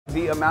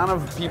The amount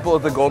of people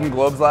at the Golden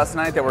Globes last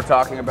night that were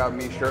talking about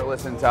me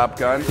shirtless in Top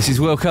Gun. This is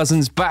Will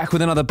Cousins back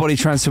with another body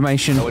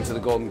transformation. I went to the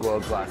Golden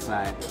Globes last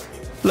night.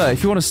 Look,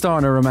 if you want to star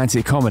in a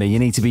romantic comedy, you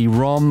need to be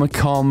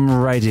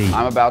rom-com ready.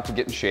 I'm about to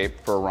get in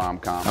shape for a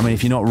rom-com. I mean,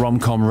 if you're not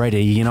rom-com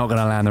ready, you're not going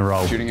to land the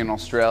role. Shooting in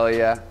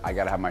Australia, I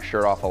gotta have my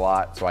shirt off a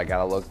lot, so I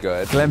gotta look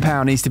good. Glen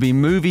Powell needs to be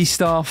movie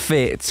star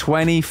fit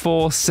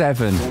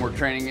 24/7. When we're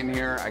training in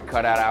here, I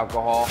cut out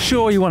alcohol.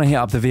 Sure, you want to hit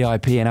up the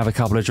VIP and have a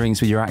couple of drinks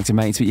with your actor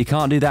mates, but you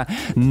can't do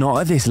that. Not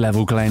at this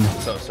level, Glen.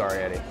 I'm so sorry,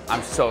 Eddie.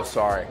 I'm so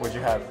sorry. What'd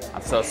you have?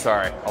 I'm so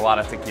sorry. A lot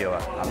of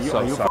tequila. I'm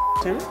so sorry.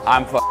 Serious?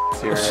 I'm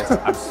serious.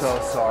 I'm so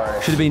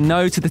sorry. Should have been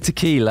no to the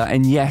tequila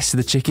and yes to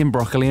the chicken,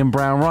 broccoli, and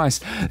brown rice.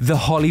 The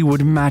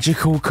Hollywood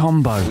magical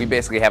combo. We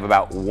basically have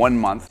about 1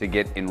 month to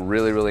get in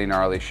really, really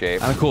gnarly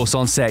shape. And of course,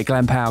 on set,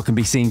 Glen Powell can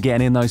be seen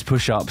getting in those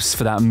push-ups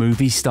for that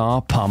movie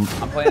star pump.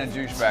 I'm playing a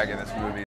douchebag in this movie.